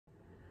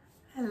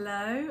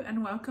Hello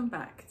and welcome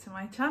back to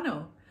my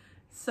channel.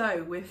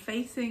 So we're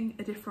facing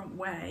a different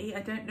way. I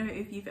don't know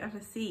if you've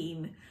ever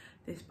seen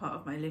this part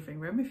of my living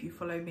room. If you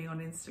follow me on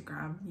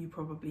Instagram, you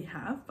probably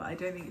have, but I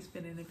don't think it's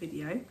been in a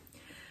video.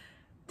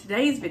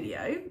 Today's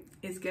video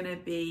is going to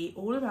be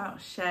all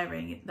about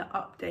sharing the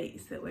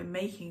updates that we're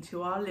making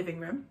to our living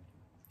room,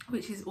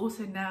 which is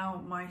also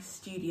now my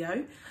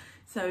studio.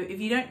 So if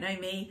you don't know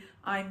me,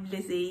 I'm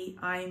Lizzie.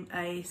 I'm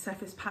a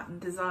surface pattern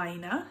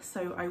designer.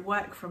 So I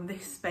work from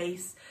this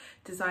space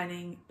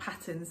designing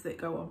patterns that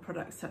go on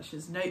products such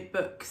as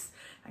notebooks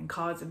and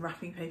cards and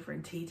wrapping paper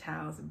and tea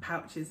towels and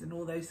pouches and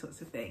all those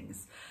sorts of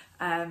things.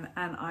 And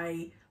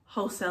I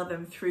wholesale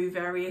them through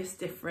various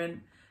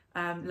different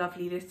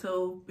lovely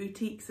little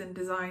boutiques and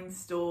design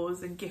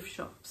stores and gift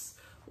shops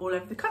all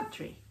over the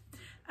country.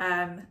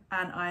 And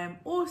I am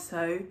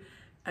also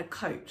a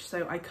coach.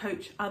 So I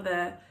coach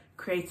other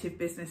creative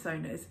business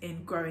owners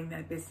in growing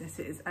their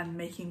businesses and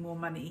making more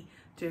money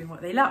doing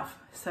what they love.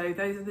 So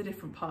those are the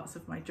different parts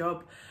of my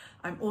job.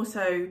 I'm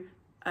also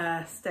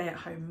a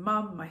stay-at-home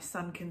mum. My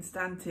son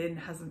Constantin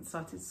hasn't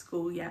started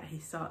school yet. He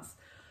starts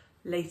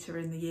later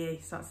in the year.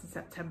 He starts in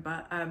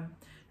September. And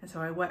so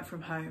I work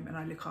from home and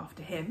I look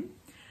after him.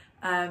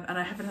 And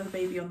I have another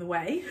baby on the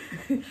way.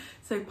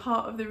 So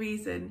part of the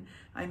reason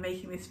I'm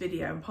making this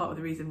video and part of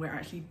the reason we're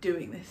actually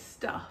doing this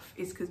stuff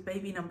is because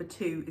baby number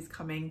 2 is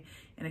coming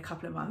in a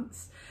couple of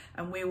months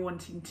and we're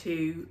wanting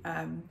to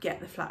get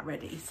the flat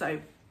ready.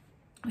 So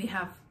we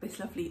have this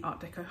lovely Art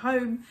Deco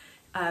home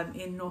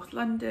in North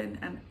London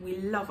and we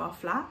love our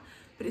flat,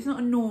 but it's not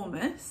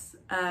enormous.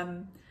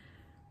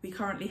 We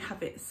currently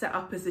have it set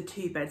up as a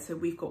 2-bed, so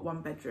we've got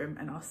 1 bedroom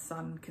and our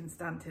son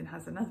Constantin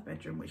has another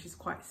bedroom which is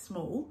quite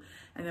small,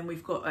 and then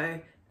we've got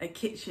a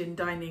kitchen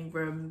dining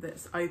room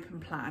that's open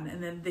plan,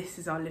 and then this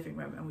is our living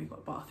room and we've got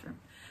a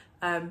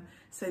bathroom.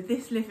 So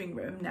this living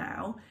room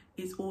now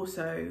is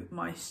also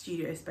my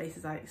studio space,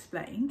 as I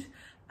explained,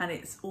 and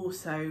it's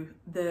also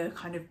the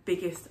kind of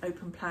biggest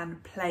open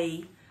plan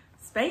play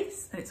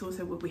space, and it's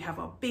also where we have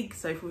our big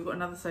sofa. We've got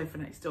another sofa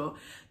next door,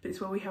 but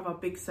it's where we have our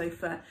big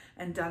sofa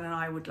and Dan and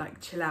I would like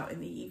chill out in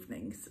the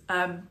evenings.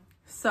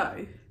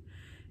 So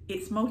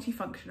it's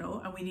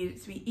multifunctional and we need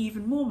it to be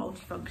even more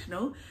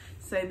multifunctional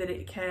so that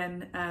it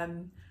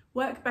can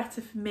work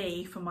better for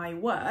me for my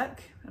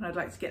work, and I'd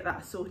like to get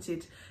that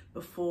sorted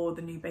before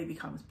the new baby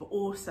comes, but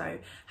also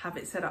have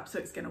it set up so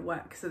it's going to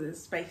work so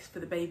there's space for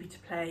the baby to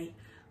play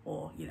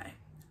or, you know,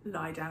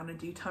 lie down and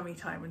do tummy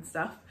time and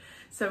stuff.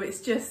 So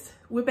it's just,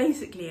 we're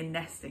basically in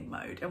nesting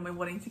mode and we're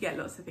wanting to get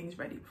lots of things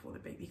ready before the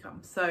baby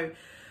comes. So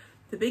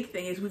the big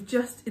thing is we've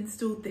just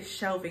installed this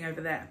shelving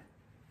over there.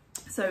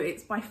 So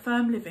it's by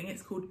Firm Living,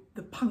 it's called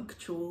the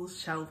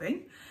Punctuals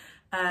shelving.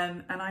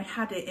 And I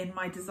had it in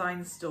my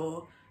design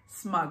store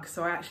Smug.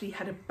 So I actually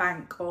had a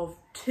bank of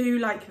 2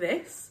 like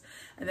this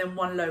and then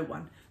 1 low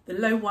one.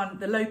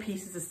 The low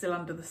pieces are still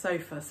under the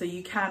sofa, so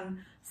you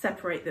can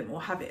separate them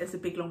or have it as a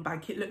big long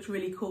bank. It looked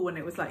really cool when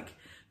it was like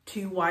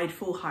 2 wide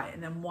full height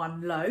and then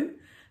 1 low.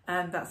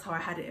 That's how I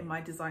had it in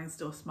my design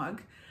store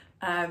Smug.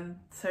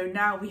 So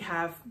now we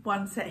have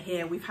 1 set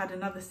here. We've had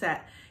another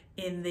set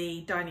in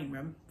the dining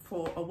room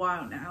for a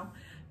while now.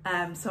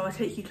 So I'll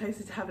take you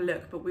closer to have a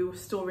look, but we were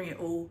storing it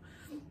all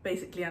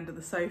basically under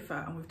the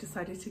sofa and we've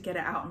decided to get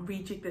it out and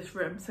rejig this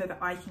room so that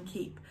I can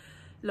keep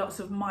lots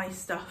of my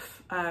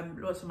stuff,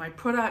 lots of my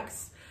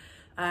products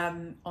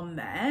on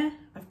there.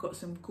 I've got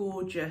some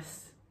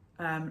gorgeous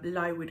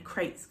Lywood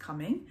crates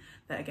coming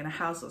that are going to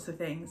house lots of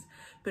things,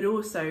 but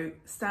also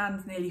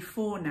Stan's nearly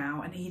 4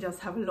 now and he does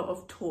have a lot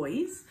of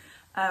toys.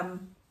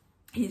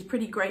 He's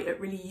pretty great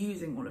at really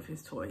using all of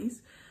his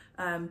toys,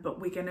 but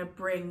we're going to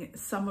bring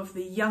some of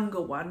the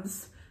younger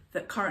ones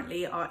that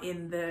currently are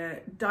in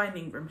the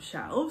dining room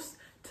shelves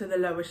to the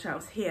lower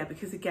shelves here,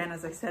 because again,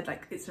 as I said,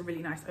 like it's a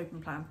really nice open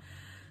plan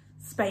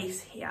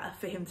space here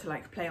for him to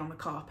like play on the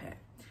carpet.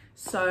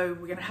 So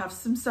we're going to have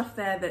some stuff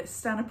there that's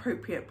Stan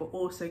appropriate but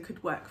also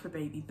could work for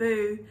baby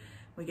Boo.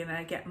 We're going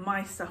to get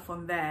my stuff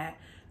on there,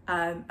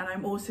 and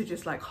I'm also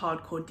just like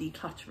hardcore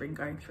decluttering,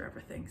 going through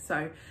everything. So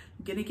I'm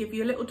going to give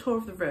you a little tour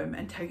of the room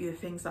and tell you the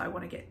things that I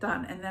want to get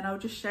done, and then I'll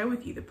just share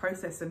with you the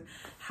process and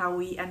how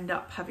we end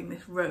up having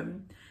this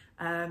room,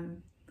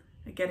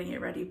 getting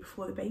it ready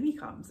before the baby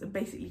comes and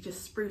basically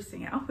just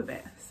sprucing it up a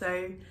bit.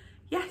 So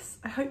yes,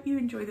 I hope you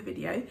enjoy the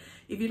video.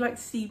 If you'd like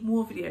to see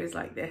more videos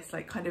like this,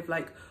 like kind of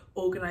like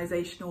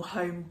organizational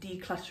home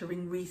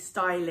decluttering,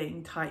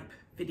 restyling type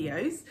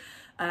videos,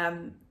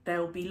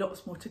 there'll be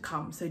lots more to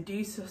come. So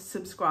do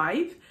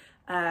subscribe.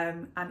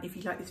 And if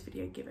you like this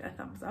video, give it a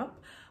thumbs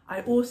up.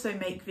 I also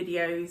make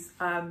videos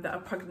that are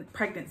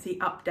pregnancy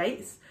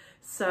updates.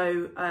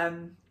 So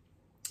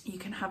you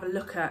can have a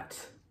look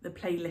at the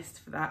playlist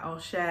for that. I'll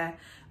share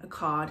a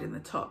card in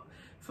the top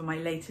for my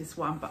latest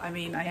one, but I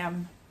mean, I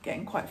am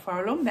getting quite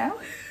far along now.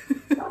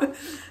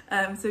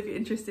 So if you're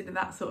interested in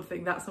that sort of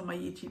thing, that's on my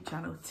YouTube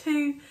channel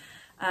too.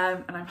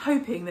 And I'm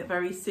hoping that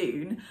very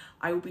soon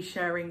I will be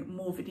sharing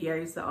more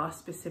videos that are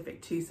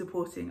specific to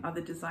supporting other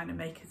designer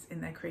makers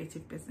in their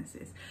creative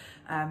businesses,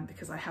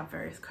 because I have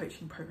various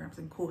coaching programs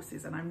and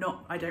courses, and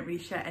I don't really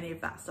share any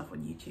of that stuff on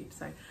YouTube,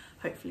 so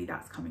hopefully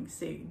that's coming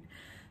soon.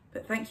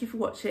 But thank you for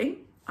watching.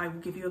 I will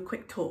give you a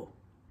quick tour.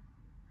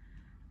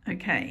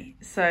 Okay,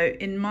 so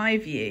in my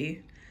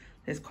view,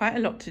 there's quite a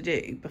lot to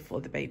do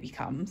before the baby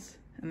comes,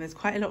 and there's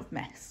quite a lot of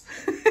mess.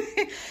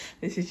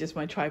 This is just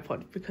my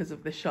tripod because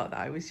of the shot that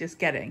I was just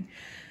getting.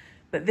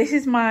 But this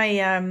is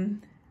my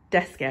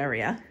desk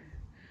area.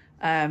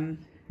 And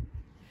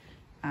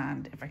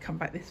if I come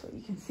back this way,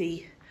 you can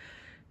see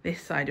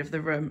this side of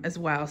the room as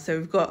well. So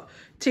we've got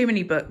too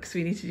many books.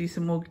 We need to do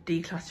some more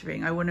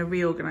decluttering. I want to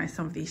reorganize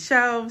some of these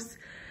shelves.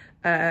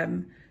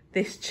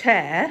 This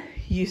chair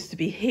used to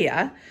be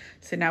here,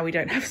 so now we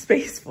don't have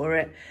space for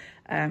it.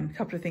 A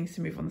couple of things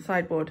to move on the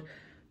sideboard.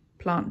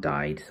 Plant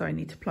died, so I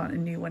need to plant a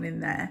new one in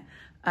there.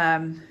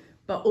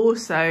 But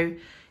also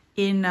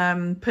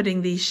in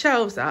putting these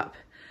shelves up,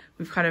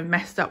 we've kind of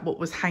messed up what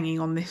was hanging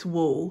on this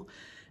wall,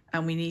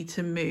 and we need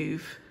to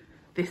move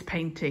this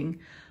painting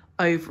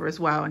over as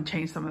well and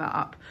change some of that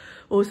up.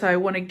 Also, I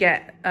want to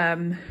get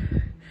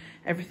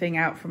everything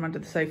out from under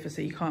the sofa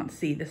so you can't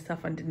see the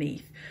stuff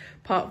underneath.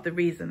 Part of the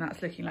reason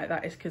that's looking like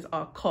that is because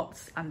our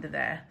cot's under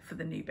there for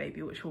the new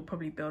baby, which we'll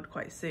probably build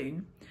quite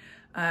soon.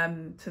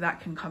 So that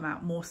can come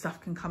out, more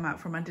stuff can come out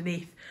from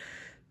underneath.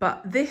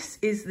 But this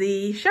is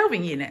the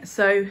shelving unit.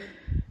 So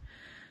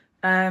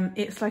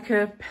it's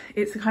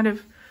a kind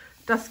of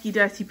dusky,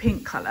 dirty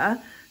pink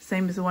colour,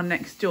 same as the one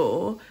next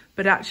door.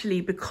 But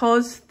actually,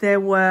 because there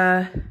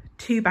were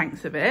 2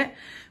 banks of it,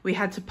 we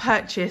had to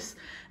purchase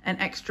an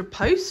extra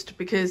post,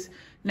 because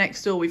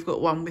next door we've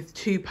got one with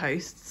 2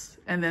 posts,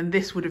 and then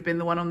this would have been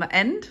the one on the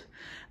end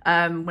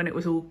when it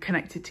was all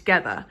connected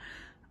together.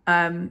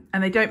 And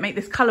they don't make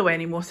this colourway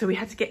anymore, so we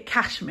had to get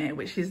cashmere,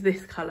 which is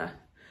this colour.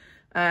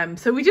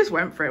 So we just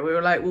went for it. We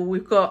were like, well,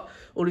 we've got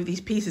all of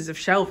these pieces of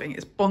shelving.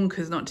 It's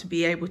bonkers not to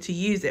be able to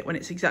use it when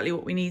it's exactly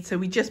what we need. So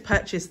we just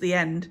purchased the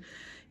end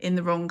in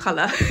the wrong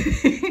colour.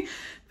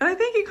 But I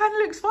think it kind of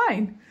looks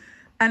fine.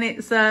 And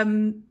it's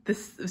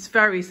this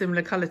very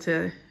similar colour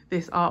to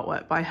this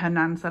artwork by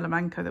Hernan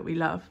Salamanca that we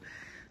love.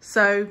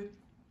 So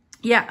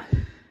yeah,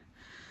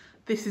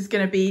 this is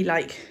going to be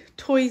like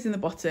toys in the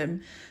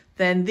bottom.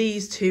 Then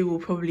these 2 will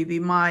probably be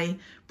my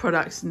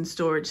products and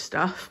storage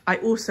stuff. I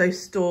also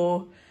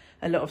store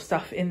a lot of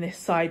stuff in this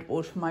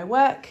sideboard for my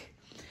work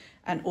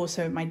and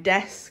also my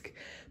desk,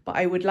 but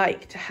I would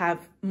like to have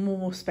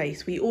more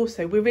space.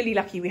 We're really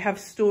lucky. We have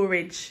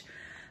storage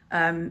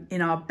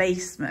in our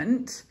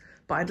basement,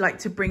 but I'd like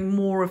to bring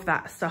more of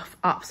that stuff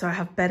up so I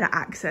have better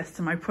access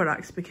to my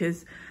products,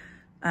 because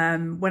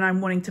when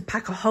I'm wanting to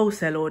pack a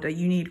wholesale order,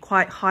 you need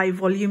quite high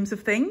volumes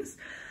of things.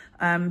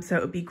 So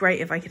it would be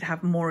great if I could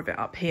have more of it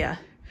up here.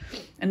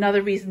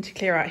 Another reason to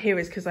clear out here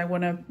is because I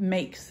want to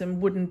make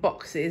some wooden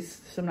boxes,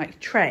 some like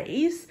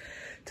trays,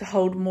 to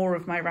hold more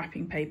of my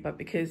wrapping paper,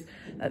 because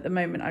at the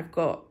moment I've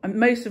got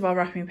most of our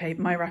wrapping paper,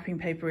 my wrapping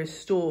paper is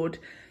stored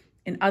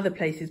in other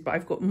places, but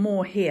I've got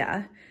more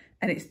here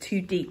and it's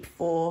too deep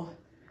for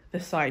the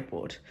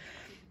sideboard.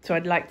 So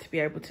I'd like to be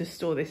able to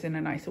store this in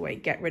a nicer way,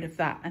 get rid of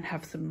that and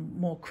have some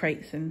more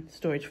crates and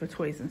storage for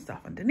toys and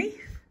stuff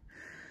underneath.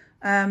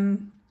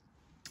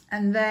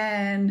 And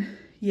then,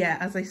 yeah,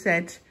 as I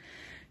said,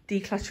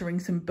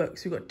 decluttering some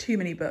books. We've got too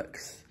many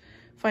books.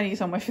 Finding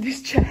somewhere for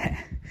this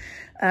chair.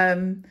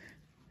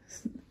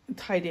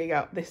 Tidying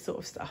up this sort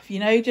of stuff. You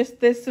know, just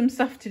there's some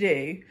stuff to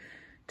do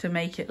to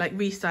make it, like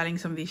restyling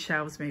some of these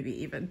shelves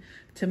maybe even,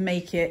 to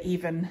make it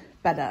even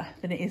better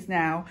than it is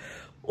now.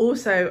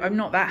 Also, I'm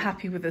not that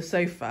happy with the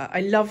sofa.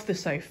 I love the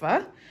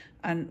sofa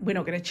and we're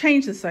not going to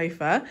change the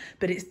sofa,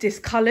 but it's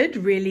discoloured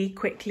really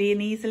quickly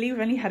and easily.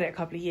 We've only had it a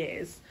couple of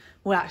years.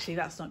 Well, actually,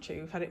 that's not true.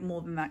 We've had it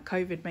more than that.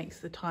 COVID makes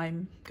the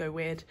time go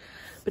weird.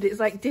 But it's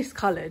like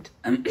discoloured.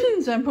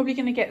 So I'm probably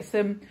going to get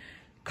some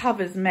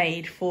covers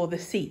made for the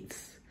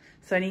seats.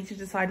 So I need to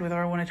decide whether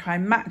I want to try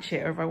and match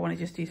it or if I want to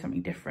just do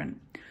something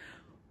different.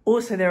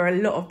 Also, there are a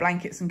lot of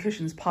blankets and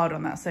cushions piled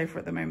on that sofa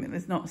at the moment.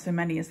 There's not so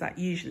many as that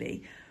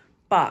usually.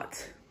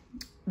 But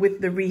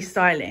with the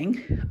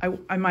restyling,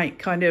 I might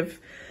kind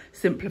of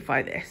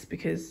simplify this,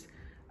 because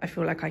I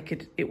feel like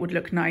it would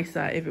look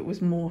nicer if it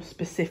was more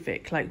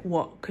specific, like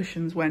what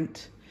cushions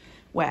went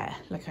where.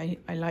 Like I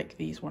like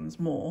these ones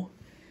more,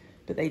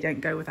 but they don't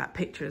go with that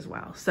picture as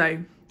well. So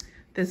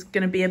there's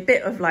going to be a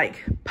bit of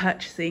like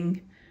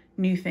purchasing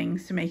new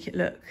things to make it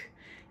look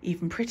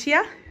even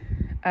prettier.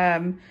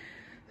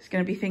 There's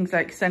going to be things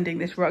like sending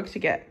this rug to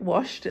get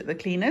washed at the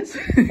cleaners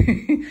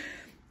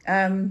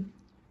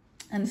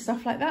and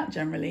stuff like that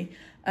generally.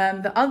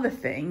 The other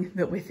thing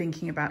that we're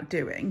thinking about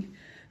doing,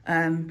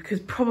 because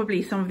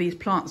probably some of these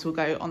plants will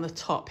go on the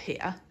top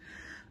here.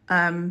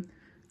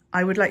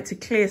 I would like to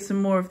clear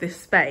some more of this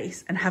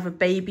space and have a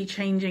baby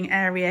changing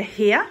area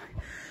here.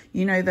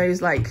 You know,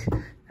 those like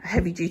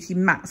heavy duty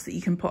mats that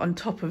you can put on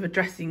top of a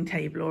dressing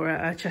table or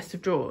a chest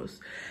of drawers.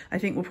 I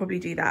think we'll probably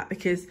do that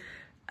because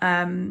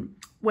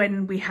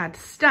when we had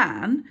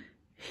Stan,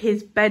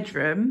 his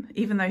bedroom,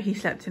 even though he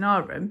slept in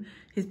our room,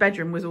 his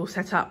bedroom was all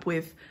set up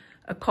with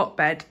a cot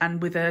bed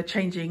and with a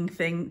changing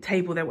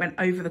table that went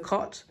over the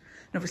cot.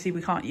 And obviously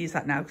we can't use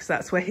that now because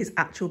that's where his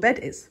actual bed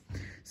is.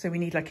 So we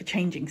need like a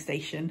changing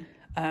station.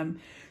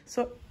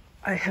 So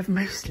I have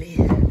mostly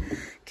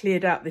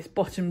cleared out this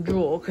bottom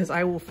drawer because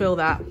I will fill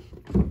that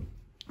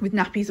with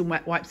nappies and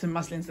wet wipes and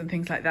muslins and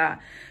things like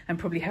that, and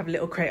probably have a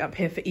little crate up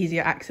here for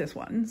easier access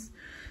ones,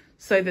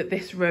 so that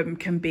this room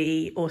can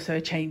be also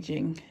a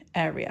changing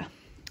area.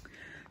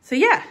 So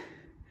yeah,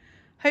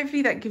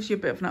 hopefully that gives you a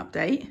bit of an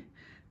update,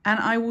 and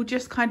I will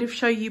just kind of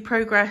show you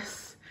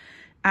progress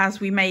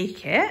as we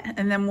make it,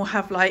 and then we'll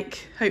have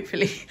like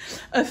hopefully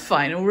a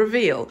final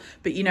reveal,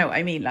 but you know what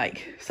I mean,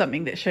 like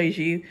something that shows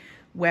you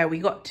where we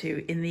got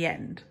to in the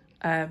end.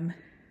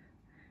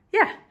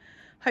 Yeah,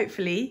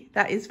 hopefully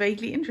that is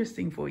vaguely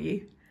interesting for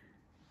you.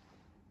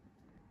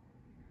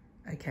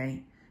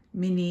 Okay,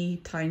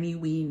 mini tiny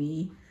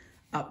weeny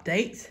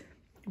update.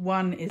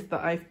 One is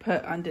that I've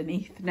put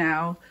underneath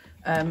now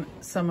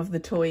some of the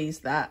toys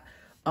that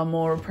are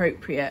more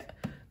appropriate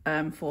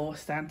for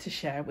Stan to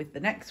share with the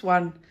next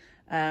one,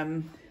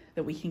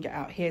 that we can get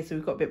out here, so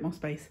we've got a bit more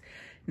space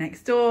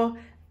next door.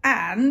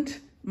 And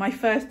my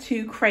first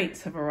 2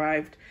 crates have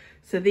arrived.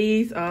 So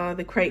these are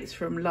the crates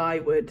from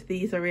Lywood.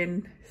 These are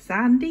in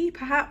sandy,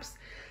 perhaps.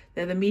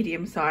 They're the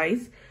medium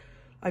size.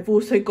 I've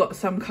also got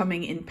some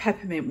coming in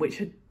peppermint, which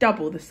are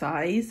double the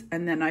size.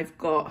 And then I've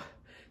got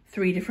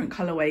 3 different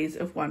colorways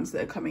of ones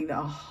that are coming that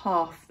are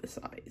half the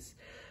size.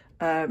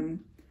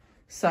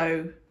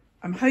 So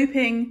I'm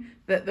hoping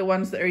that the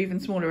ones that are even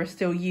smaller are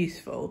still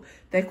useful.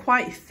 They're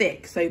quite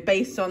thick, so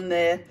based on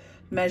their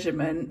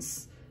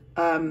measurements,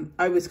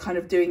 I was kind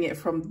of doing it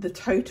from the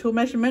total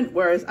measurement,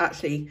 whereas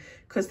actually,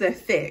 because they're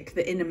thick,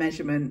 the inner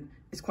measurement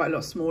is quite a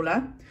lot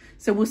smaller.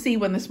 So we'll see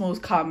when the smalls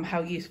come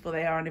how useful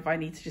they are, and if I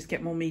need to just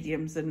get more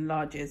mediums and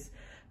larges.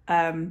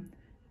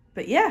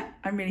 But yeah,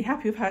 I'm really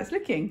happy with how it's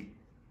looking.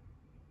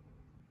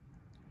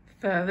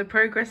 Further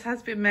progress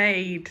has been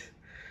made.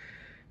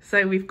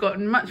 So we've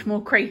gotten much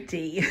more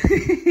cratey.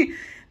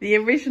 The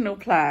original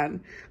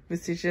plan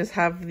was to just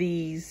have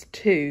these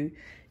 2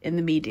 in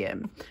the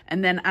medium,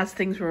 and then as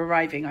things were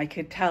arriving I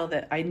could tell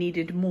that I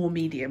needed more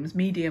mediums.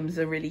 Mediums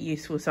are really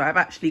useful, so I've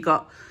actually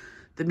got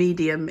the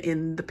medium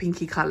in the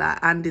pinky colour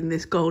and in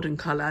this golden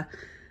colour,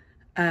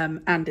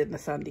 and in the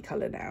sandy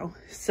colour now.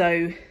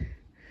 So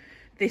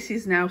this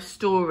is now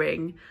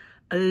storing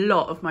a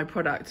lot of my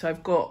product. So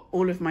I've got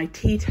all of my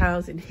tea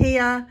towels in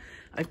here,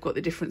 I've got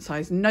the different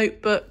size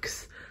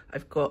notebooks,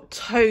 I've got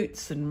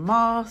totes and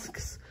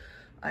masks,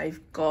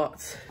 I've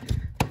got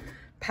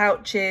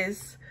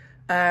pouches.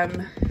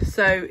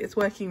 So it's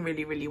working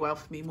really, really well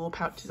for me. More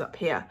pouches up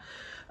here.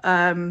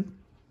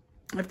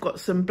 I've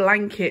got some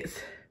blankets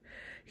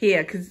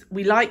here because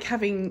we like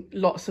having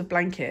lots of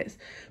blankets,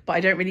 but I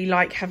don't really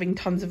like having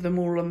tons of them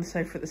all on the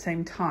sofa at the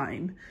same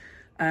time.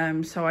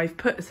 So I've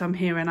put some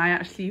here, and I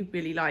actually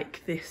really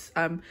like this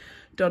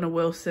Donna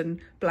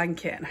Wilson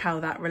blanket and how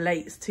that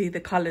relates to the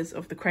colours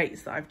of the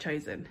crates that I've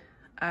chosen.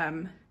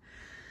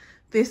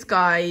 This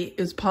guy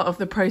is part of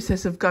the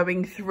process of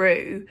going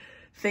through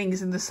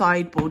things in the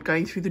sideboard,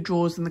 going through the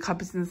drawers and the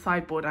cupboards in the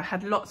sideboard. I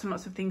had lots and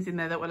lots of things in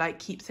there that were like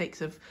keepsakes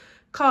of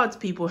cards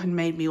people had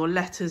made me or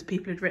letters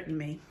people had written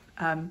me.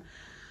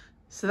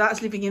 So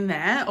that's living in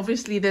there.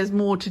 Obviously there's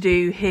more to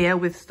do here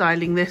with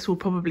styling. This will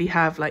probably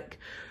have like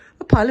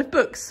a pile of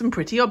books, some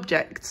pretty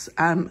objects,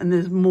 and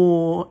there's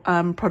more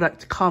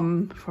product to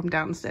come from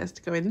downstairs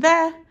to go in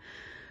there,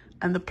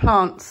 and the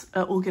plants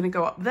are all going to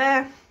go up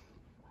there.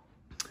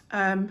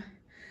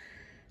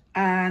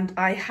 And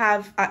I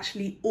have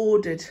actually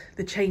ordered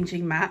the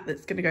changing mat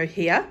that's going to go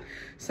here,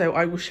 so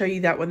I will show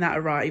you that when that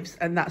arrives,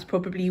 and that's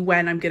probably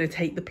when I'm going to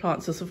take the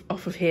plants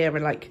off of here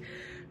and like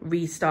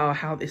restyle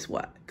how this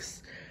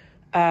works.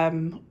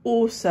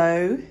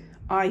 Also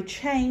I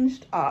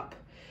changed up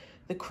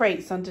the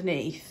crates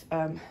underneath.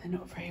 They're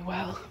not very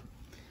well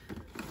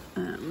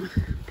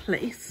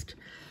placed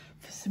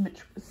for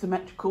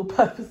symmetrical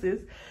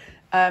purposes,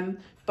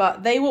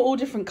 but they were all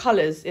different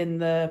colours in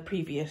the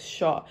previous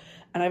shot,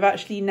 and I've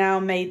actually now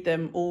made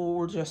them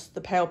all just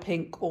the pale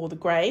pink or the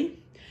grey.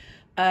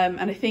 And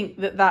I think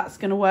that that's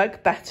going to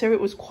work better. It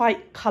was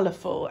quite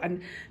colourful,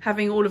 and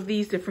having all of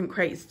these different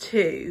crates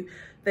too,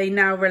 they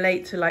now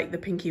relate to like the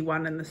pinky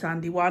one and the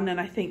sandy one,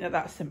 and I think that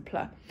that's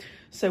simpler.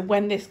 So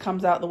when this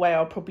comes out the way,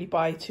 I'll probably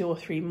buy 2 or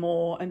 3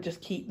 more and just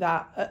keep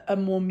that a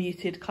more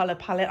muted colour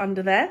palette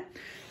under there.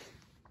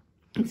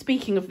 And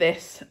speaking of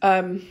this,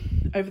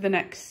 over the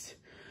next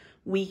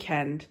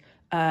weekend,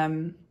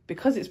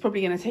 because it's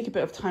probably going to take a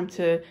bit of time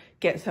to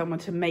get someone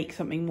to make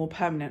something more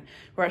permanent,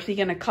 we're actually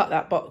going to cut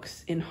that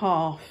box in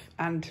half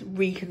and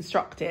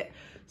reconstruct it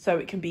so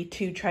it can be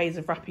 2 trays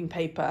of wrapping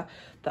paper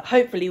that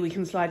hopefully we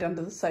can slide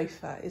under the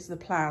sofa, is the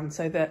plan,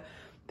 so that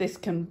this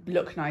can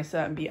look nicer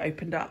and be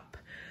opened up.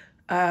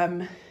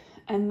 And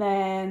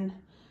then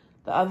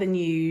the other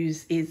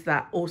news is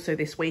that also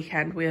this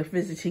weekend we're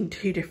visiting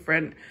 2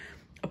 different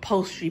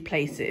upholstery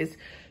places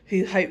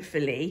who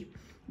hopefully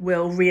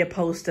will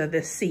reupholster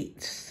the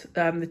seats,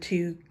 the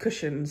two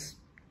cushions,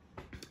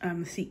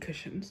 the seat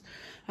cushions.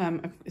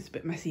 It's a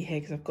bit messy here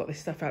because I've got this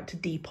stuff out to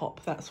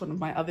Depop. That's one of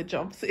my other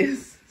jobs,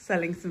 is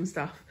selling some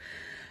stuff.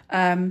 But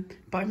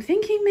I'm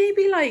thinking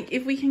maybe like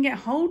if we can get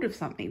hold of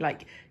something,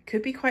 like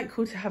could be quite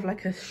cool to have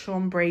like a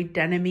chambray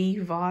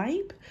denim-y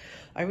vibe.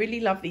 I really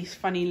love these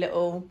funny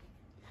little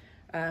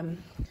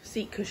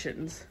seat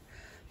cushions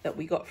that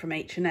we got from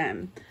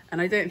H&M,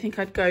 and I don't think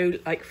I'd go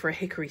like for a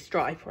hickory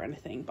stripe or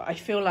anything, but I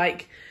feel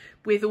like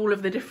with all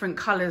of the different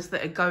colours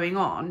that are going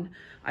on,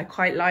 I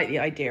quite like the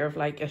idea of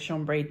like a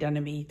chambray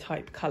denim-y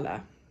type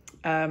colour.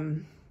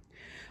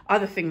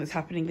 Other thing that's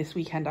happening this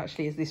weekend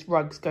actually is this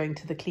rug's going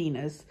to the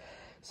cleaners,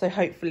 so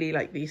hopefully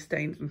like these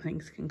stains and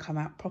things can come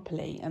out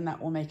properly, and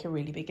that will make a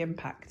really big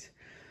impact.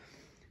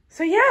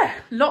 So yeah,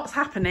 lots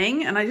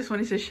happening, and I just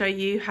wanted to show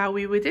you how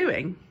we were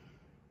doing.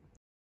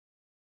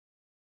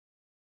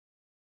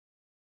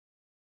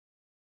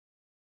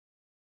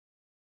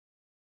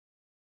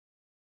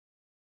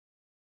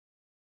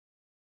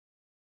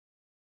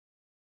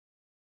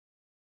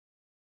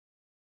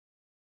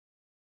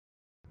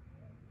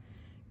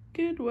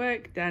 Good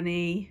work,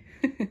 Danny.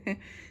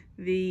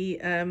 The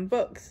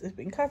box has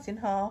been cut in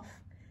half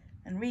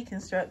and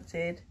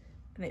reconstructed,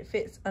 and it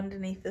fits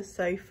underneath the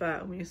sofa.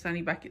 And when you're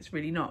standing back, it's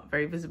really not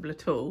very visible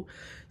at all.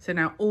 So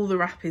now all the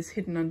wrap is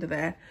hidden under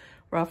there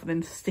rather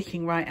than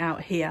sticking right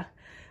out here.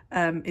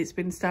 It's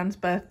been Stan's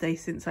birthday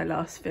since I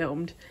last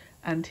filmed,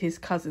 and his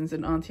cousins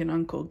and auntie and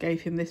uncle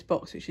gave him this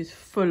box, which is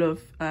full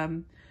of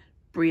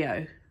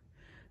brio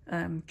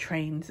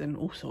trains and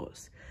all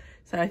sorts.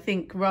 So I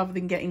think rather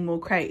than getting more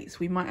crates,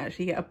 we might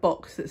actually get a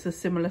box that's a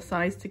similar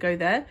size to go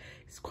there.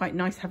 It's quite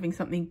nice having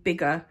something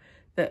bigger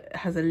that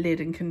has a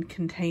lid and can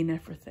contain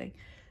everything.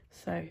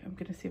 So I'm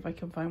going to see if I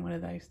can find one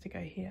of those to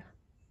go here.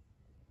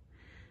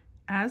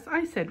 As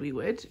I said we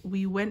would,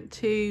 we went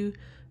to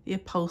the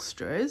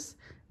upholsterers,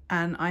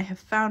 and I have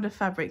found a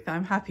fabric that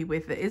I'm happy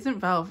with that isn't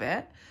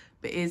velvet,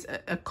 but is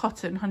a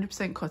cotton,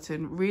 100%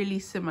 cotton, really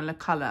similar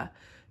colour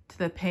to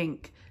the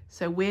pink.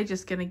 So we're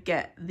just going to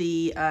get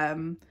the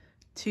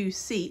two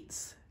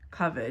seats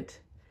covered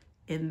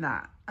in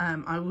that.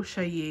 I will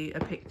show you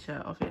a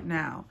picture of it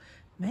now.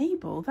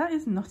 Mabel, that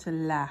is not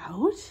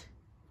allowed.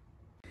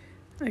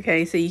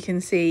 Okay, so you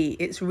can see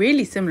it's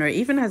really similar. It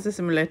even has a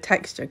similar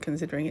texture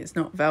considering it's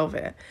not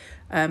velvet,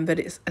 but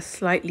it's a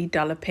slightly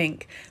duller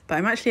pink. But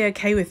I'm actually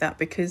okay with that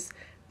because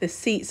the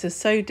seats are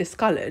so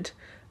discoloured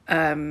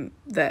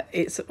that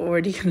it's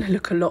already going to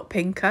look a lot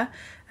pinker.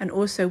 And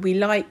also we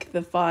like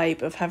the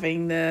vibe of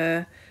having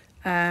the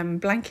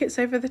blankets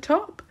over the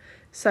top.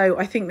 So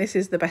I think this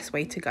is the best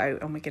way to go,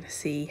 and we're going to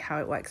see how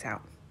it works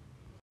out.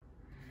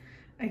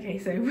 Okay,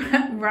 so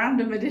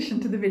random addition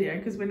to the video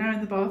because we're now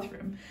in the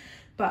bathroom.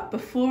 But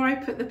before I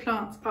put the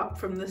plants up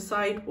from the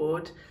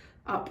sideboard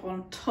up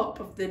on top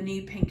of the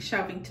new pink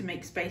shelving to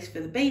make space for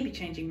the baby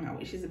changing mat,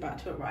 which is about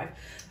to arrive,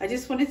 I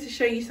just wanted to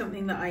show you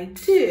something that I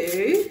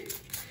do,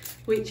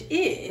 which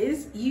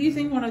is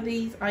using one of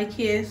these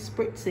IKEA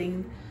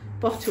spritzing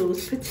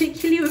bottles,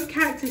 particularly with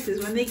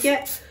cactuses when they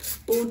get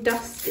all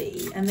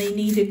dusty and they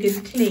need a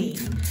good clean.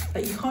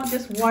 Like you can't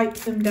just wipe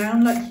them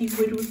down like you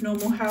would with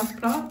normal house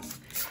plants.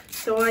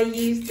 So I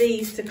use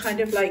these to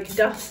kind of like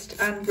dust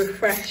and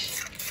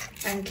refresh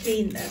and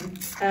clean them.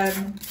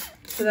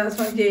 So that's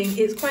what I'm doing.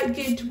 It's quite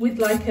good with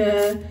like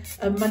a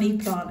money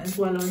plant as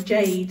well, or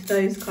jade,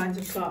 those kinds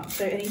of plants.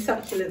 So any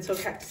succulents or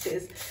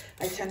cactuses,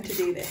 I tend to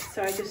do this.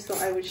 So I just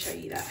thought I would show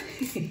you that.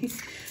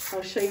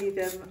 I'll show you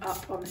them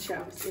up on the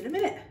shelves in a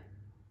minute.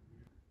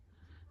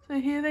 So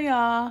here they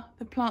are,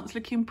 the plants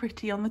looking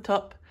pretty on the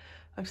top.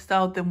 I've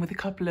styled them with a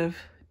couple of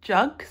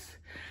jugs.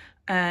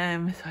 So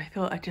I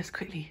thought I'd just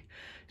quickly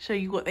show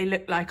you what they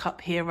look like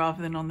up here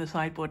rather than on the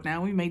sideboard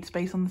now. We made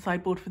space on the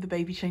sideboard for the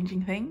baby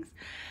changing things.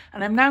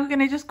 And I'm now going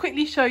to just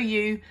quickly show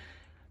you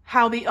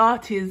how the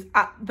art is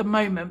at the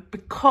moment,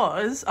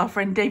 because our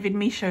friend David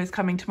Michaud is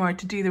coming tomorrow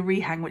to do the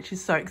rehang, which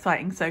is so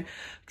exciting. So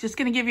just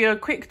going to give you a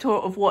quick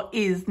tour of what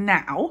is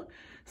now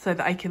so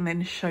that I can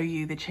then show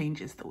you the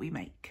changes that we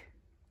make.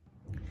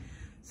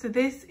 So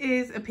this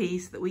is a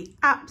piece that we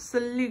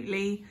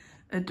absolutely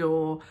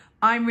adore.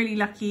 I'm really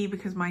lucky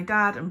because my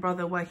dad and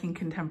brother work in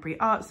contemporary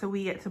art, so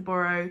we get to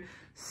borrow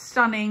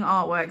stunning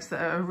artworks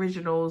that are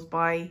originals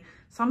by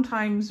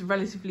sometimes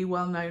relatively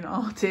well-known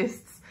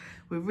artists.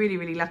 We're really,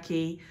 really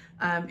lucky.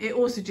 It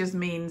also just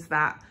means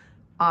that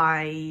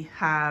I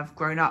have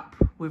grown up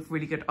with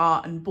really good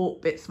art and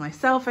bought bits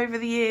myself over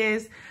the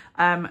years.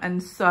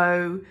 And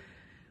so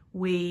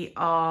we're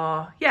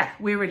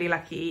really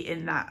lucky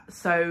in that.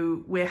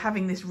 So we're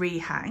having this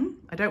rehang.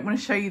 I don't want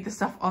to show you the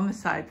stuff on the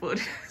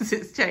sideboard because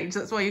it's changed.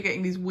 That's why you're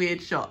getting these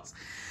weird shots.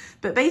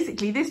 But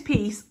basically this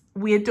piece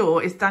we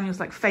adore. Is Daniel's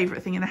like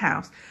favourite thing in the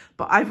house.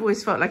 But I've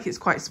always felt like it's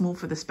quite small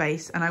for the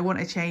space and I want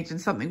to change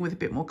and something with a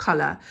bit more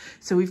colour.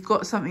 So we've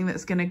got something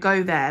that's going to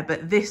go there,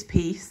 but this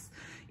piece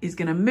is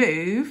going to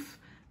move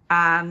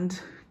and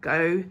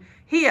go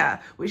here,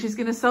 which is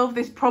going to solve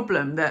this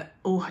problem that,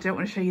 oh, I don't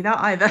want to show you that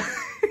either.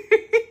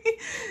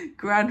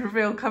 grand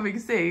reveal coming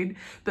soon.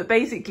 But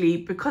basically,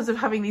 because of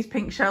having these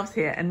pink shelves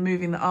here and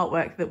moving the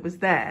artwork that was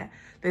there,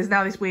 there's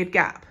now this weird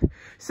gap.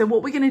 So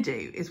what we're going to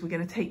do is we're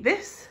going to take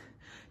this,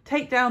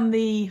 take down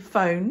the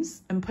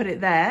phones and put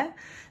it there,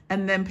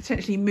 and then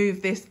potentially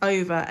move this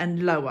over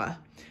and lower.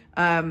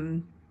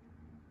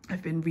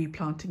 I've been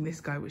replanting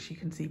this guy, which you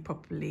can see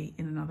properly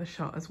in another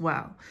shot as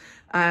well.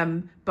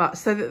 But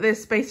so that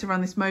there's space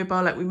around this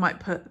mobile, like we might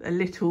put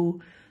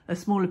a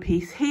smaller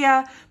piece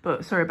here,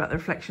 but sorry about the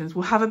reflections.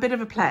 We'll have a bit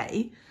of a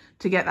play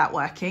to get that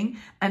working.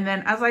 And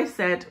then, as I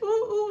said,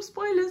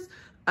 spoilers,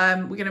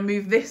 we're going to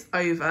move this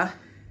over.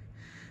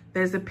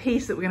 There's a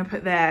piece that we're going to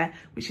put there,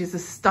 which is a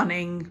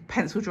stunning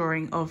pencil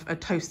drawing of a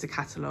toaster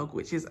catalogue,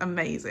 which is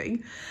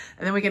amazing.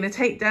 And then we're going to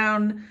take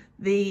down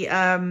the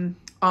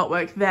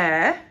artwork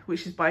there,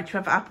 which is by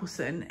Trevor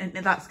Appleson, and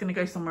that's going to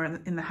go somewhere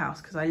in the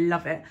house because I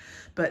love it.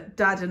 But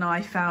Dad and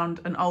I found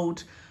an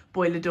old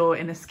boiler door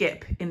in a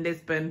skip in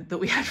Lisbon that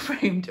we had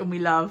framed and we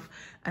love,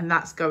 and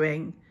that's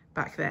going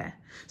back there.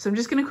 So I'm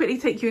just going to quickly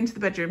take you into the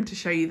bedroom to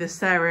show you the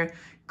Sarah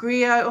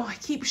Griot. Oh, I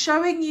keep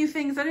showing you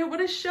things I don't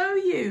want to show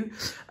you.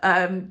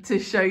 To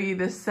show you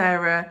the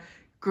Sarah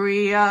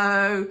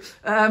Griot.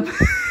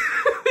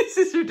 This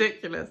is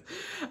ridiculous.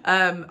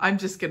 I'm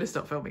just going to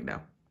stop filming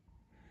now.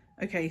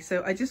 Okay,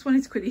 so I just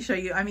wanted to quickly show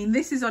you. I mean,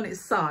 this is on its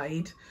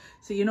side,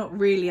 so you're not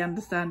really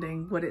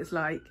understanding what it's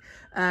like.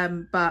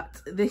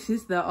 But this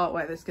is the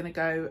artwork that's going to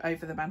go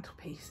over the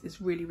mantelpiece.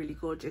 It's really, really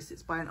gorgeous.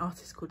 It's by an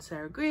artist called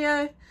Sarah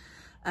Griot.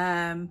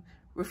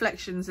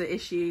 Reflections are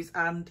issues,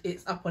 and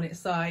it's up on its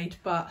side,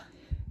 but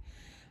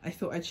I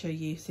thought I'd show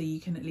you so you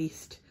can at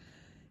least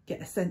get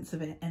a sense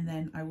of it, and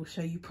then I will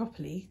show you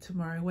properly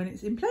tomorrow when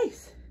it's in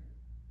place.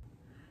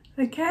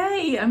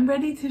 Okay, I'm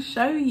ready to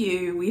show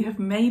you. We have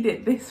made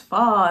it this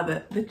far,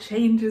 that the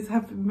changes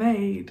have been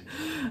made.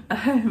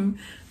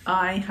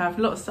 I have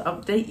lots to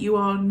update you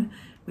on.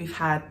 We've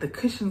had the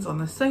cushions on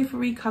the sofa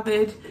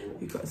recovered.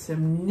 We've got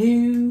some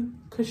new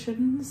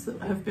cushions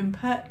that have been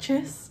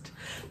purchased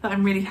that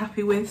I'm really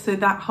happy with. So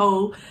that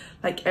whole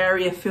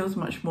area feels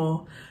much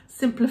more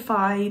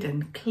simplified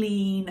and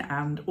clean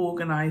and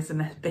organised and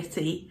less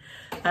bitty.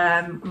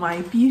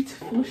 My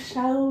beautiful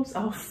shelves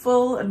are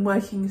full and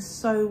working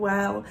so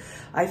well.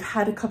 I've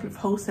had a couple of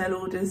wholesale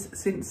orders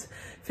since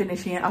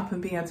finishing it up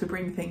and being able to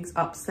bring things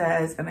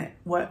upstairs, and it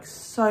works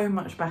so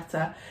much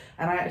better.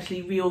 And I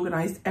actually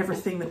reorganised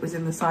everything that was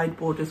in the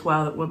sideboard as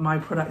well, that were my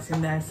products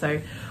in there.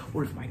 So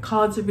all of my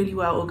cards are really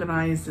well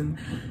organised, and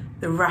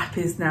the wrap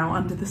is now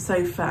under the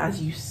sofa,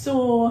 as you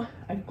saw.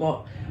 I've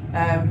got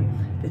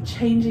the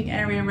changing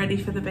area ready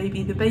for the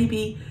baby. The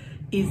baby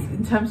is,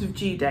 in terms of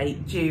due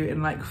date, due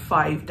in like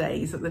 5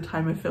 days at the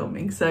time of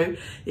filming. So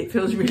it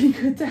feels really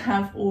good to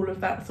have all of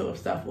that sort of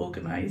stuff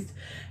organised.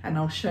 And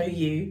I'll show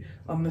you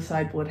on the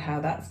sideboard how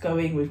that's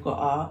going. We've got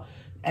our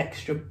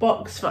extra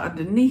box for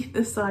underneath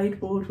the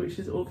sideboard, which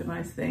is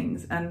organised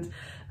things. And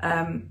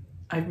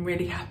I'm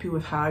really happy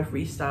with how I've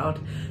restyled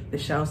the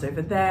shelves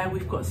over there.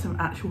 We've got some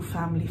actual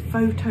family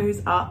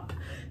photos up.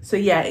 So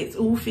yeah, it's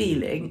all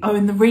feeling, oh,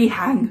 and the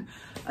rehang.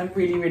 I'm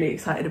really, really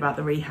excited about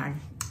the rehang.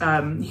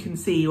 You can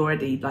see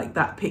already, like,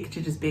 that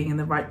picture just being in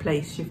the right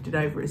place, shifted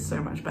over, is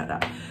so much better.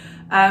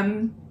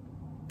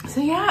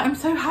 So yeah, I'm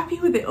so happy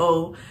with it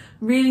all,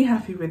 really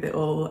happy with it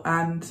all.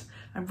 And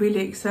I'm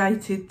really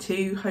excited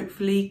to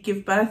hopefully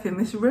give birth in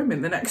this room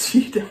in the next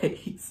few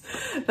days.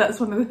 That's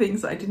one of the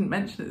things that I didn't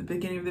mention at the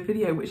beginning of the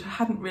video, which I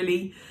hadn't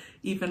really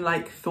even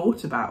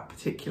thought about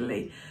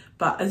particularly.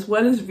 But as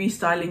well as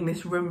restyling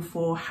this room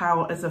for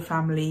how, as a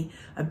family,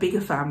 a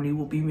bigger family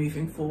will be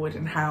moving forward,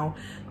 and how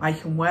I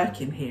can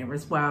work in here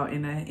as well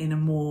in a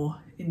more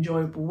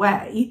enjoyable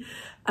way,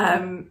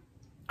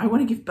 I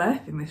want to give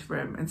birth in this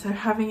room. And so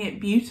having it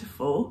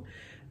beautiful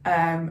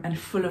and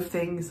full of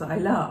things that I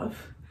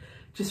love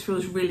just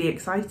feels really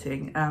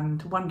exciting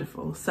and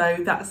wonderful. So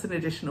that's an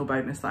additional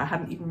bonus that I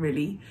hadn't even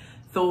really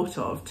thought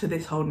of to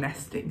this whole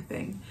nesting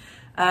thing.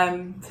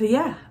 So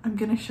yeah, I'm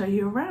going to show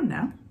you around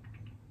now.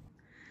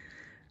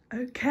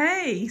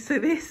 Okay, so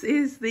this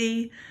is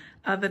the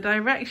other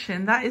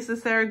direction. That is the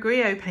Sarah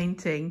Griot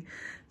painting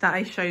that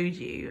I showed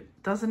you.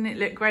 Doesn't it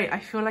look great? I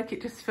feel like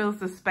it just fills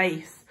the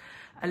space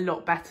a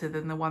lot better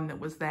than the one that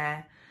was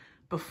there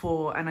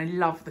before, and I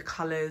love the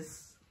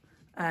colours.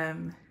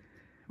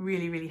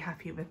 Really, really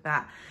happy with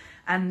that.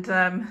 And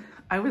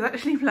I was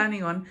actually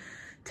planning on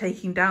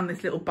taking down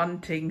this little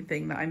bunting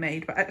thing that I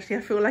made, but actually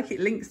I feel like it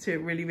links to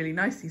it really, really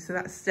nicely, so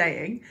that's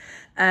staying.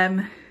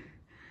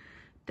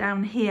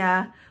 Down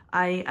here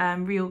I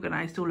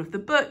reorganised all of the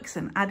books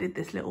and added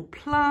this little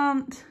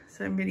plant,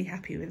 so I'm really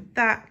happy with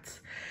that.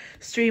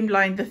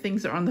 Streamlined the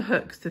things that are on the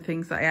hooks to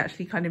things that I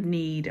actually kind of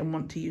need and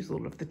want to use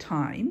all of the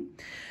time.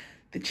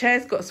 The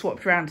chairs got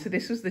swapped around, so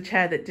this was the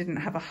chair that didn't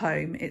have a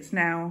home. It's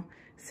now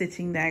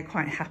sitting there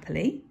quite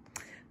happily.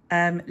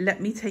 Let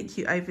me take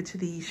you over to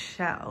these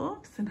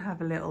shelves and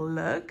have a little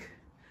look,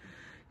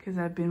 because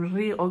I've been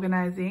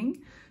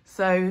reorganising.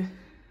 So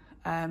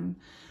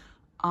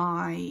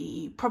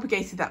I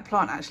propagated that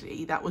plant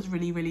actually that was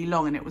really, really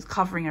long and it was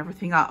covering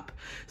everything up.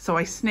 So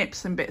I snipped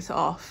some bits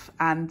off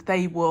and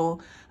they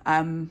will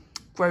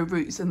grow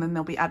roots and then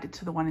they'll be added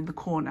to the one in the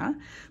corner.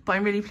 But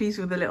I'm really pleased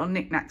with the little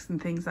knickknacks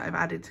and things that I've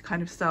added to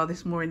kind of style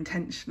this more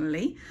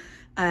intentionally.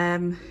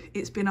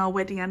 It's been our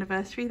wedding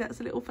anniversary. That's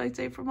a little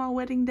photo from our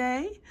wedding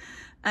day.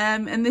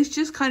 And there's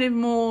just kind of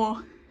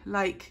more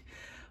like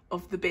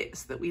of the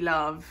bits that we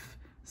love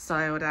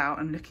styled out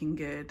and looking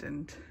good.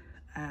 And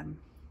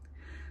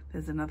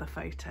there's another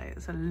photo.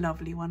 It's a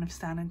lovely one of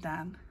Stan and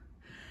Dan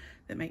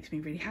that makes me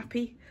really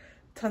happy.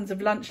 Tons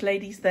of lunch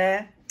ladies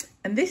there.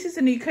 And this is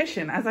a new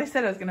cushion. As I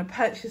said, I was going to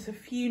purchase a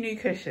few new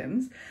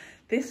cushions.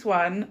 This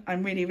one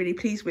I'm really, really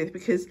pleased with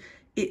because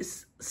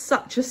it's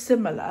such a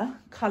similar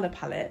colour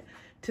palette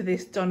to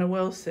this Donna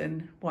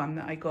Wilson one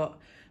that I got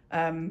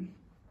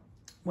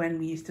when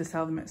we used to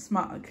sell them at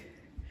Smug.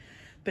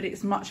 But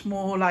it's much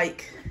more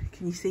like,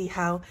 can you see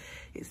how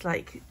it's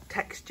like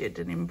textured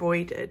and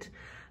embroidered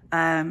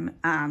and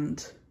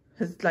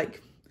has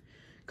like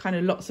kind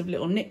of lots of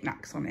little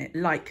knickknacks on it,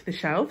 like the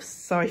shelves.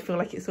 So I feel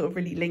like it sort of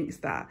really links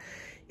that.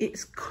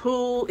 It's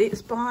cool.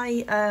 It's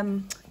by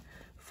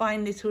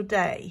Fine Little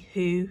Day,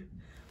 who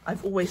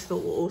I've always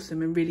thought were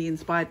awesome and really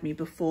inspired me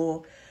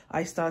before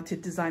I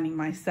started designing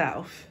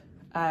myself.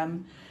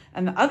 And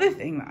the other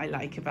thing that I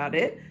like about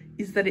it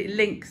is that it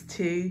links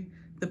to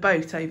the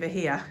boat over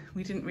here.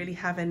 We didn't really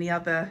have any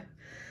other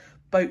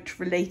boat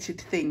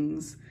related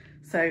things,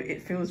 so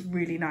it feels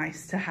really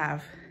nice to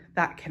have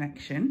that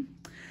connection.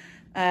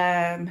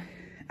 And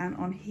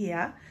on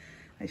here,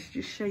 I should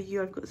just show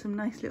you, I've got some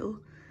nice little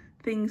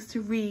things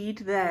to read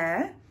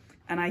there.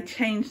 And I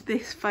changed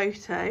this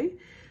photo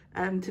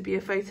to be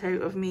a photo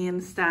of me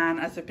and Stan.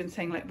 As I've been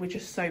saying, like, we're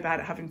just so bad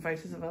at having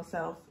photos of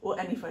ourselves, or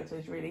any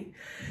photos really.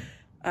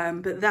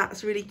 But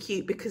that's really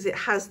cute because it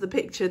has the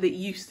picture that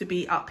used to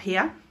be up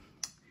here,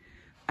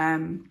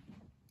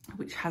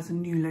 which has a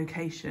new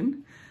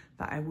location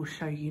that I will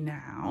show you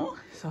now.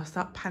 So I'll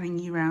start panning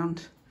you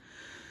around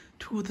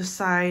to the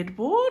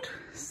sideboard.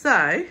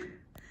 So,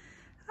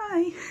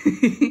 hi.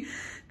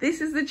 This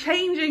is the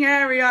changing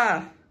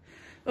area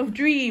of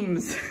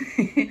dreams.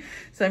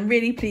 So I'm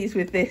really pleased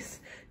with this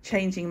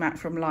changing mat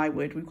from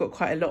Lywood. We've got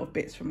quite a lot of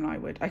bits from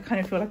Lywood. I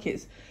kind of feel like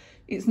it's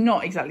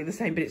not exactly the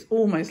same, but it's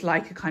almost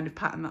like a kind of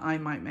pattern that I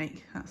might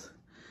make. That's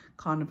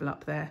Carnival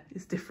up there.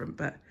 It's different,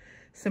 but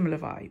similar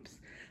vibes.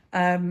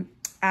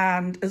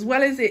 And as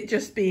well as it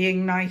just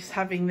being nice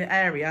having the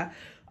area,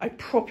 I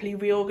properly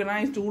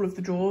reorganised all of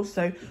the drawers.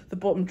 So the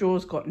bottom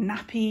drawers got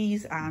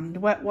nappies and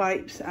wet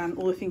wipes and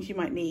all the things you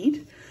might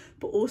need.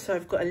 But also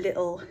I've got a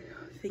little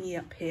thingy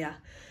up here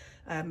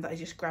that I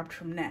just grabbed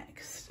from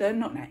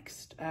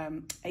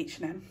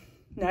H&M.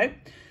 No,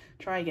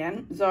 try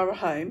again, Zara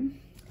Home.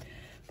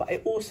 But I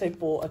also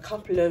bought a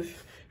couple of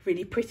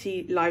really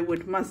pretty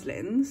Lywood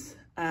muslins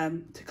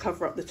to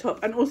cover up the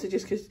top. And also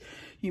just because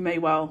you may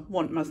well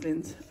want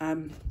muslins.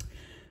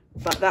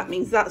 But that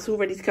means that's all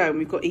ready to go and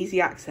we've got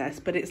easy access,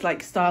 but it's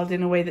like styled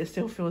in a way that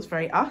still feels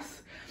very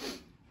us.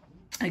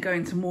 I go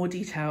into more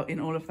detail in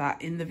all of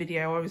that in the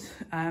video.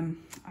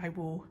 I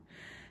will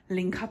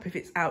link up if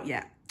it's out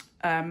yet,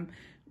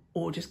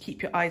 or just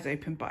keep your eyes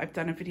open. But I've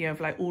done a video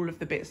of like all of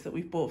the bits that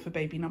we've bought for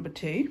baby number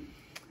 2.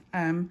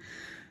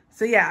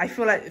 So yeah, I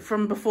feel like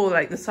from before,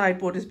 like the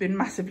sideboard has been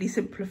massively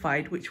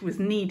simplified, which was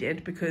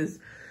needed because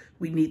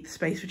we need the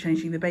space for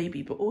changing the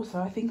baby. But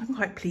also I think I'm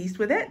quite pleased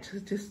with it.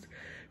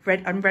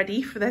 I'm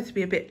ready for there to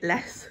be a bit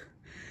less.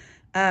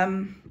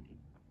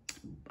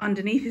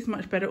 Underneath is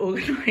much better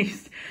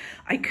organised.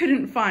 I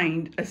couldn't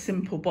find a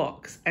simple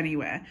box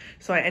anywhere,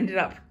 so I ended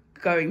up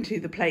going to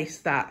the place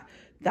that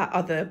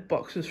other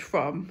box was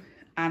from,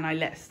 and I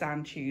let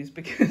Stan choose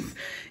because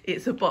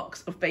it's a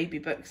box of baby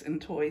books and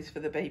toys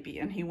for the baby,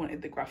 and he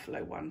wanted the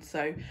Gruffalo one,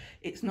 so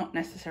it's not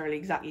necessarily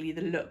exactly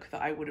the look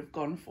that I would have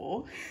gone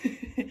for.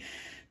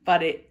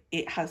 But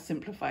it has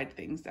simplified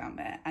things down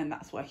there, and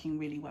that's working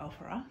really well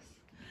for us.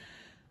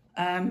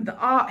 The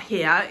art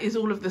here is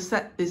all of the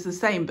set is the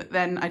same, but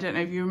then I don't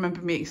know if you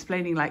remember me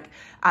explaining, like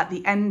at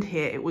the end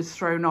here it was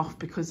thrown off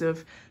because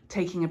of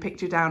taking a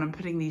picture down and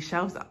putting these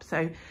shelves up.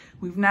 So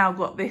we've now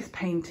got this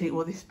painting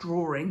or this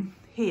drawing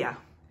here,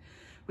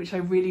 which I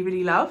really,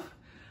 really love.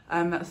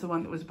 That's the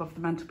one that was above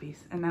the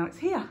mantelpiece, and now it's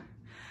here.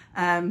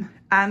 And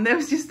there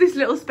was just this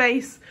little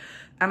space,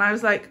 and I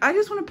was like, I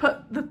just want to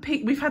put the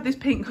pink, we've had this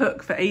pink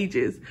hook for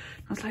ages.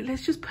 I was like,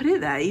 let's just put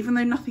it there, even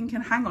though nothing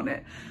can hang on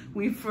it.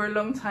 We've for a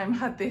long time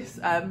had this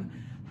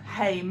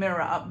hay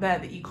mirror up there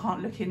that you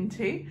can't look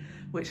into,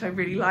 which I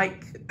really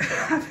like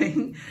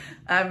having.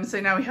 So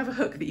now we have a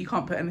hook that you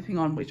can't put anything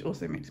on, which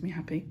also makes me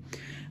happy.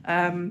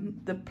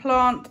 The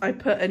plant, I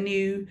put a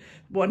new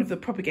one of the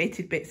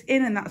propagated bits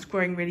in, and that's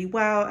growing really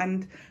well.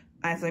 And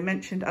as I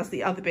mentioned, as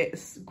the other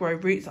bits grow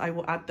roots, I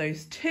will add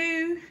those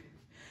too.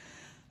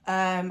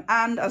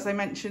 And as I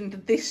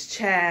mentioned, this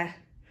chair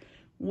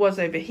was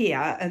over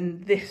here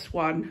and this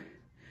one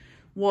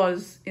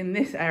was in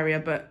this area,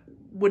 but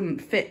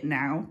wouldn't fit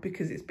now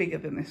because it's bigger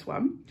than this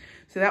one.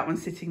 So that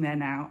one's sitting there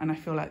now, and I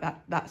feel like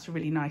that's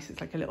really nice.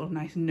 It's like a little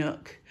nice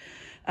nook.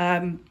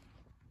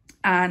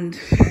 And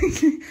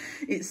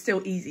it's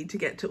still easy to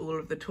get to all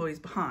of the toys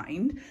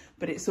behind,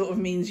 but it sort of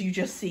means you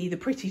just see the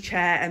pretty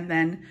chair and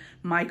then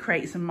my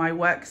crates and my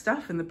work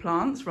stuff and the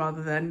plants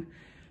rather than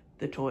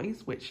the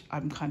toys, which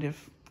I'm kind of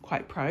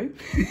quite pro,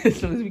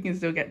 as long as we can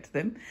still get to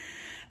them.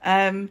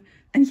 And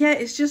yeah,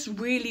 it's just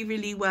really,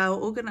 really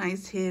well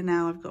organized here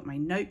now. I've got my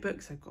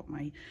notebooks, I've got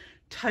my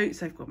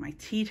totes, I've got my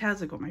tea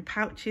towels, I've got my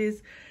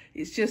pouches.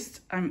 It's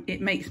just,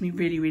 it makes me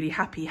really, really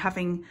happy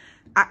having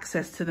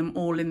access to them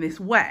all in this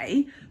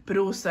way, but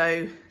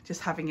also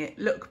just having it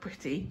look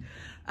pretty.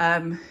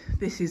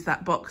 This is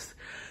that box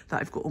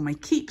that I've got all my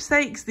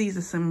keepsakes. These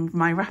are some of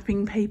my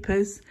wrapping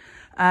papers.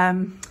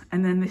 And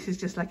then this is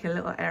just like a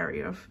little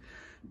area of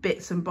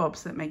bits and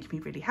bobs that make me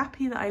really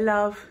happy, that I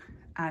love.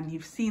 And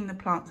you've seen the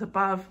plants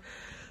above,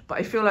 but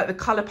I feel like the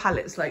color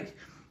palette's like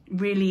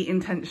really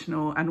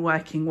intentional and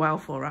working well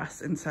for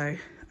us. And so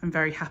I'm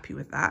very happy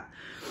with that.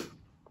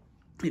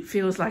 It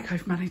feels like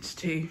I've managed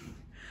to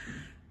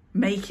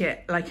make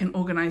it like an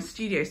organized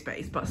studio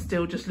space, but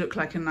still just look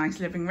like a nice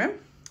living room.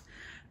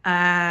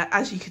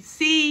 As you could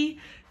see,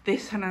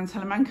 this Hanan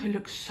Salamanca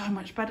looks so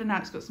much better now.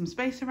 It's got some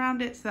space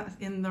around it, so that's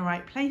in the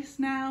right place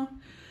now.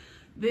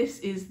 This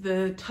is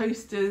the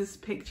toasters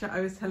picture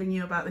I was telling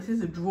you about. This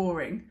is a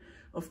drawing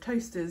of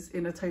toasters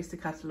in a toaster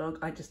catalogue.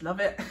 I just love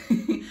it.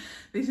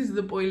 This is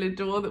the boiler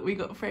door that we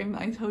got framed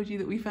that I told you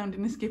that we found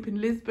in a skip in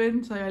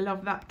Lisbon, so I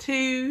love that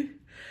too.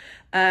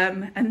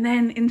 And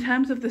then in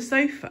terms of the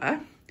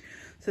sofa,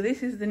 so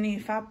this is the new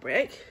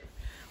fabric.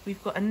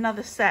 We've got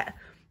another set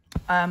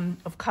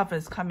of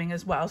covers coming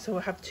as well, so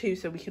we'll have two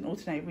so we can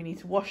alternate. We need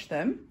to wash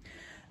them.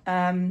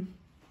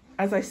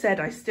 As I said,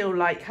 I still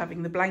like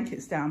having the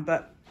blankets down,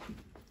 but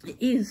it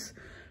is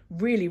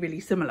really, really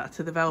similar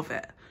to the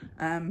velvet.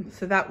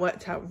 So that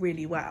worked out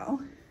really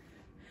well.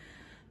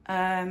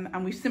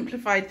 And we've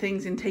simplified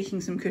things in taking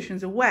some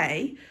cushions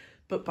away,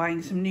 but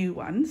buying some new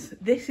ones.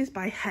 This is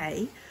by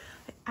Hay.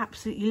 I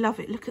absolutely love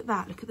it. Look at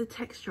that. Look at the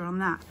texture on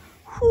that.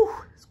 Whew,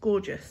 it's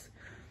gorgeous.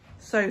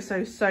 So,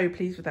 so, so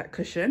pleased with that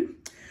cushion.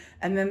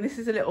 And then this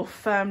is a little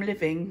Firm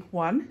Living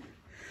one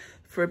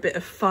for a bit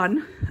of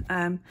fun.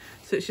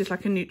 So it's just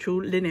like a neutral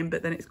linen,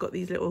 but then it's got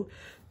these little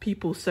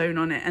people sewn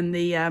on it. And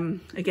the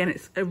again,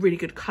 it's a really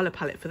good colour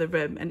palette for the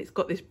room. And it's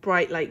got this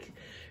bright, like,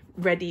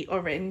 reddy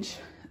orange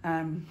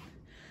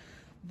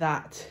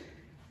that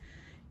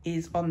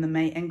is on the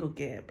May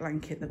Engelgear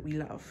blanket that we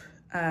love.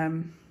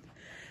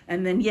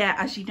 And then, yeah,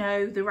 as you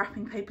know, the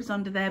wrapping paper's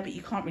under there, but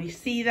you can't really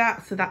see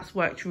that. So that's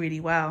worked really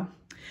well.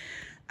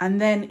 And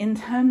then in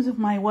terms of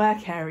my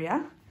work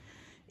area,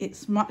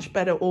 it's much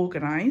better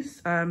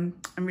organised. I'm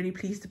really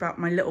pleased about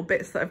my little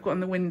bits that I've got on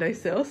the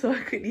windowsill. So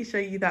I'll quickly show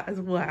you that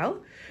as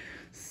well.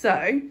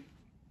 So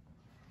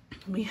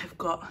we have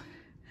got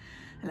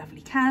a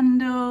lovely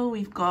candle.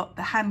 We've got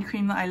the hand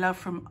cream that I love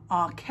from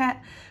Arquette.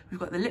 We've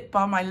got the lip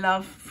balm I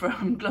love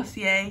from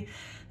Glossier.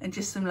 And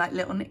just some like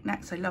little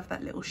knickknacks. I love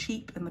that little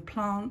sheep and the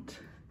plant.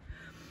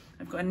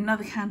 I've got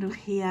another candle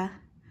here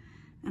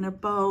and a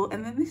bowl.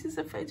 And then this is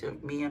a photo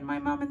of me and my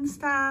mum and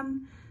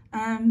Stan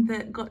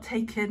that got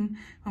taken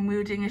when we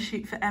were doing a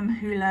shoot for M.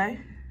 Hulo.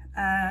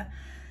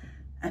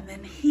 And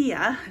then here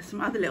are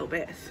some other little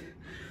bits.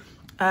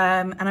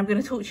 And I'm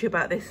going to talk to you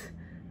about this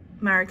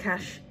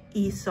Marrakesh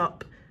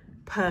Aesop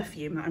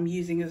perfume that I'm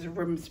using as a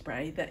room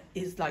spray that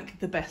is like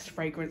the best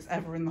fragrance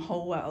ever in the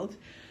whole world.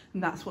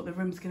 And that's what the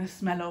room's going to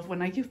smell of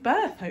when I give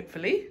birth,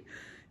 hopefully,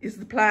 is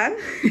the plan.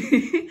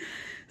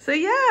 So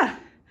yeah,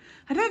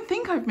 I don't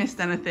think I've missed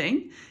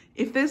anything.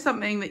 If there's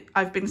something that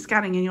I've been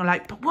scanning and you're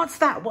like, but what's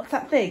that? What's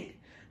that thing?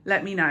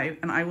 Let me know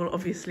and I will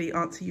obviously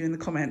answer you in the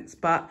comments.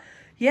 But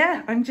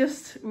yeah, I'm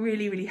just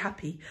really, really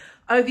happy.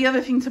 Oh, the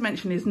other thing to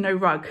mention is no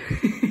rug.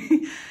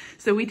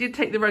 So we did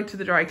take the rug to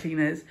the dry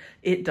cleaners.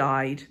 It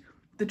died.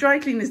 The dry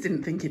cleaners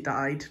didn't think it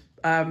died.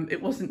 It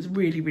wasn't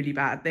really, really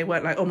bad. They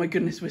weren't like, oh my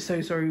goodness, we're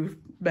so sorry we've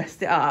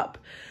messed it up.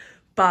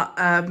 But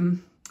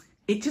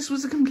it just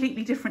was a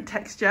completely different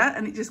texture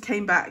and it just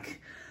came back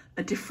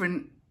a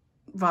different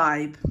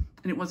vibe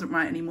and it wasn't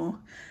right anymore.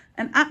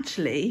 And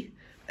actually,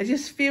 I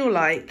just feel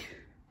like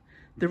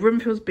the room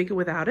feels bigger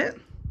without it.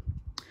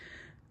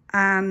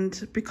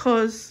 And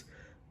because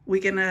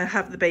we're gonna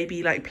have the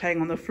baby like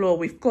playing on the floor,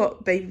 we've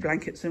got baby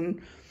blankets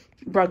and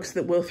rugs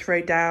that we'll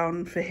throw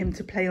down for him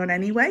to play on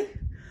anyway.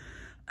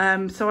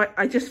 So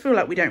I just feel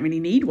like we don't really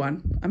need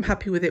one. I'm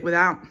happy with it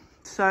without.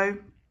 So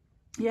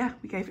yeah,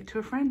 we gave it to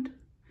a friend.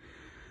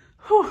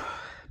 Whew, a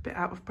bit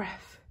out of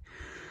breath.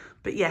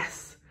 But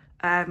yes,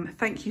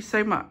 thank you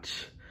so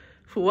much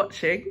for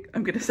watching.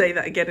 I'm going to say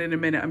that again in a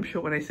minute, I'm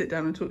sure, when I sit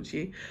down and talk to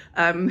you.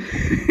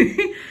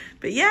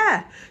 But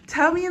yeah,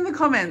 tell me in the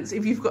comments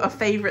if you've got a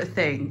favourite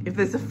thing, if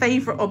there's a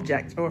favourite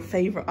object or a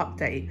favourite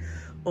update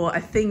or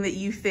a thing that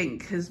you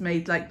think has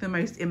made like the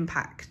most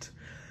impact.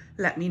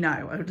 Let me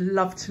know. I would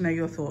love to know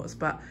your thoughts,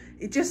 but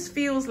it just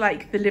feels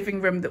like the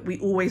living room that we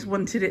always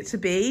wanted it to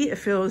be. It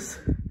feels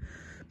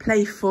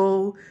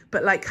playful,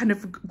 but like kind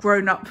of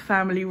grown-up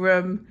family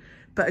room,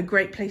 but a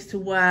great place to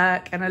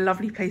work and a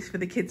lovely place for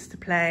the kids to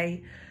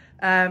play.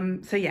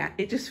 So yeah,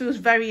 it just feels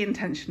very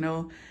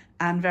intentional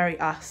and very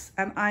us,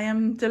 and I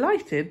am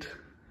delighted.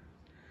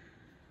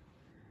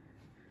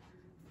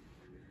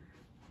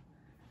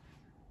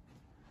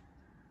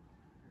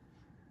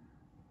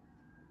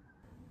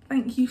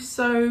 Thank you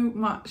so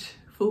much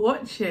for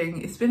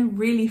watching. It's been a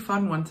really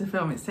fun one to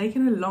film. It's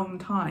taken a long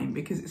time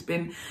because it's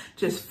been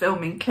just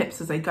filming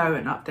clips as they go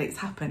and updates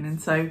happen,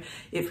 and so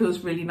it feels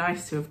really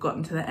nice to have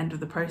gotten to the end of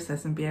the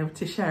process and be able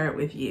to share it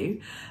with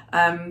you.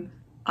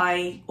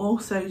 I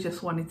also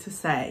just wanted to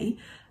say,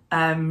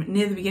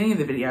 near the beginning of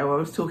the video I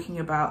was talking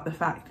about the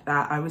fact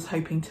that I was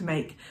hoping to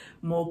make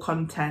more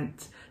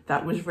content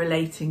that was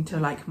relating to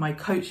like my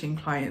coaching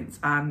clients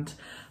and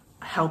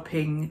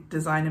helping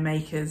designer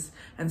makers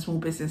and small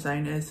business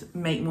owners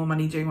make more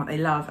money doing what they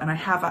love. And I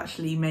have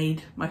actually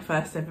made my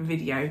first ever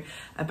video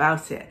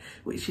about it,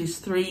 which is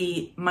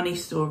 3 money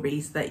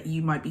stories that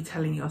you might be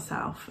telling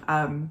yourself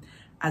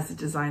as a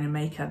designer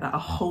maker that are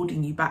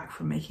holding you back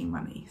from making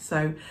money.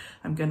 So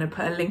I'm going to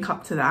put a link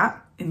up to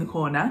that in the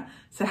corner,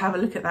 so have a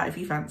look at that if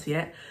you fancy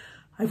it.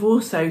 I've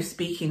also,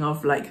 speaking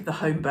of like the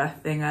home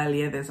birth thing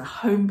earlier, there's a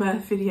home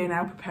birth video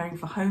now, preparing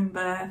for home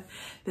birth.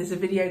 There's a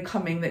video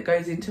coming that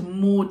goes into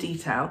more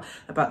detail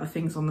about the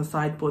things on the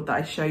sideboard that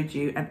I showed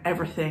you and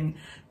everything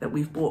that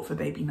we've bought for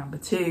baby number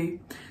 2.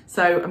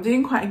 So I'm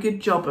doing quite a good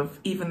job of,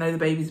 even though the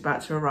baby's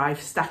about to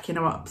arrive, stacking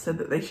them up so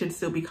that they should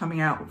still be coming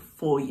out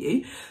for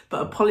you.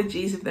 But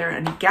apologies if there are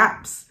any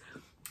gaps.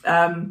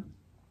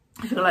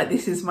 I feel like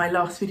this is my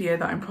last video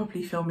that I'm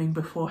properly filming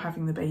before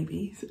having the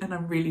babies, and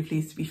I'm really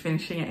pleased to be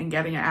finishing it and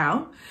getting it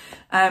out.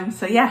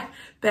 So yeah,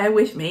 bear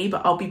with me,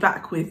 but I'll be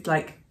back with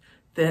like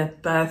the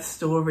birth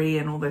story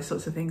and all those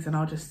sorts of things, and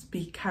I'll just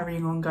be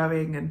carrying on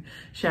going and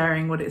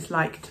sharing what it's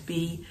like to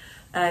be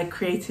a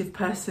creative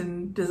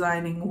person,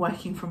 designing,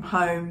 working from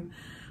home,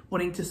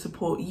 wanting to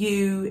support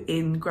you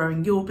in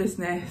growing your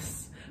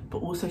business, but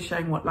also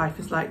showing what life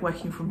is like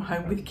working from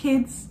home with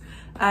kids.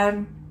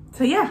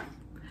 So yeah.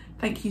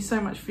 Thank you so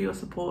much for your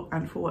support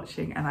and for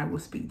watching, and I will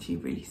speak to you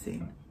really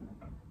soon.